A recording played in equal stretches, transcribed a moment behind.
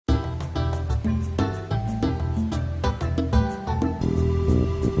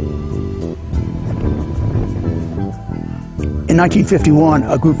In 1951,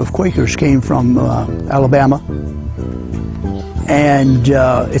 a group of Quakers came from Alabama, and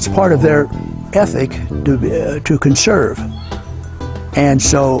it's part of their ethic to conserve. And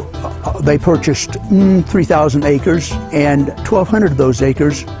so they purchased 3,000 acres, and 1,200 of those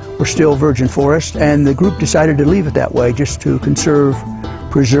acres were still virgin forest, and the group decided to leave it that way just to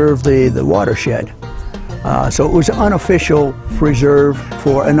preserve the watershed. So it was an unofficial preserve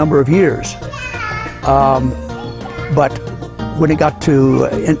for a number of years. But when it got to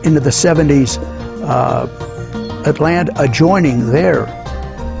into the 70s, land adjoining their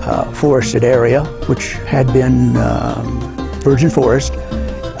forested area, which had been virgin forest,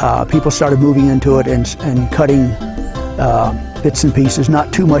 people started moving into it and cutting bits and pieces.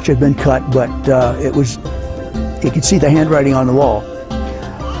 Not too much had been cut, but you could see the handwriting on the wall.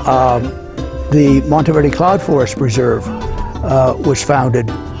 The Monteverde Cloud Forest Preserve was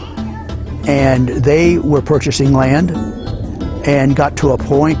founded, and they were purchasing land and got to a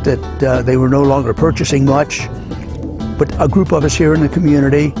point that they were no longer purchasing much. But a group of us here in the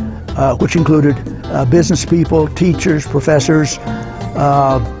community, which included business people, teachers, professors,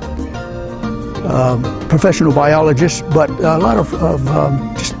 professional biologists, but a lot of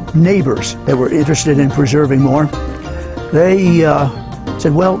just neighbors that were interested in preserving more, they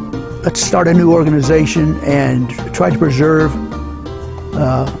said, well, let's start a new organization and try to preserve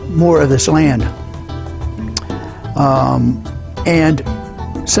more of this land. And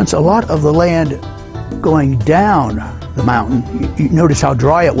since a lot of the land going down the mountain, you notice how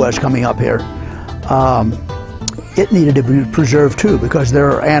dry it was coming up here, it needed to be preserved too, because there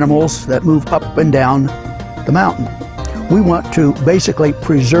are animals that move up and down the mountain. We want to basically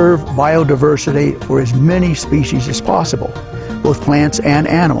preserve biodiversity for as many species as possible, both plants and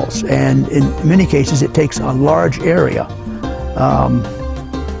animals, and in many cases it takes a large area.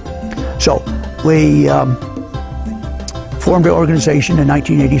 So we formed an organization in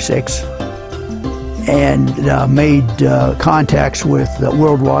 1986 and made contacts with the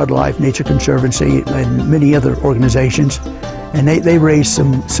World Wildlife, Nature Conservancy, and many other organizations, and they raised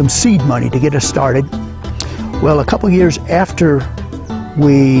some seed money to get us started. Well, a couple years after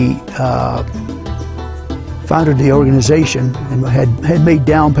we founded the organization and had made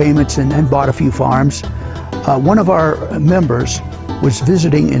down payments and bought a few farms, one of our members was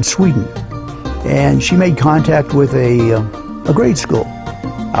visiting in Sweden, and she made contact with a grade school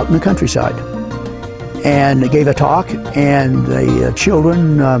out in the countryside, and gave a talk, and the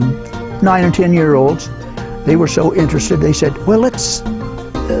children, 9 and 10-year-olds, they were so interested, they said, well, let's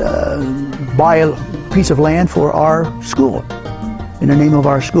buy a piece of land for our school, in the name of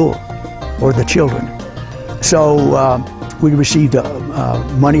our school, or the children. So we received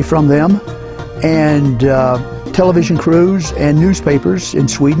money from them, and television crews and newspapers in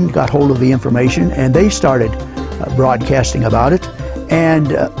Sweden got hold of the information, and they started broadcasting about it.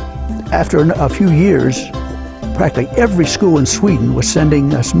 And after a few years, practically every school in Sweden was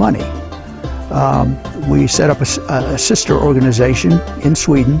sending us money. We set up a sister organization in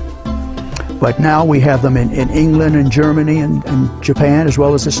Sweden, but now we have them in England and Germany and Japan, as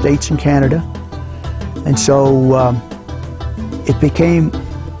well as the States and Canada. And so it became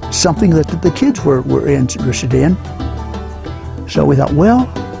something that the kids were interested in. So we thought, well,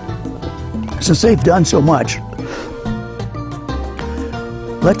 since they've done so much,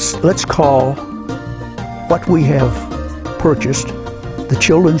 let's call what we have purchased the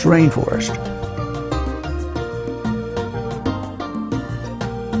children's rainforest.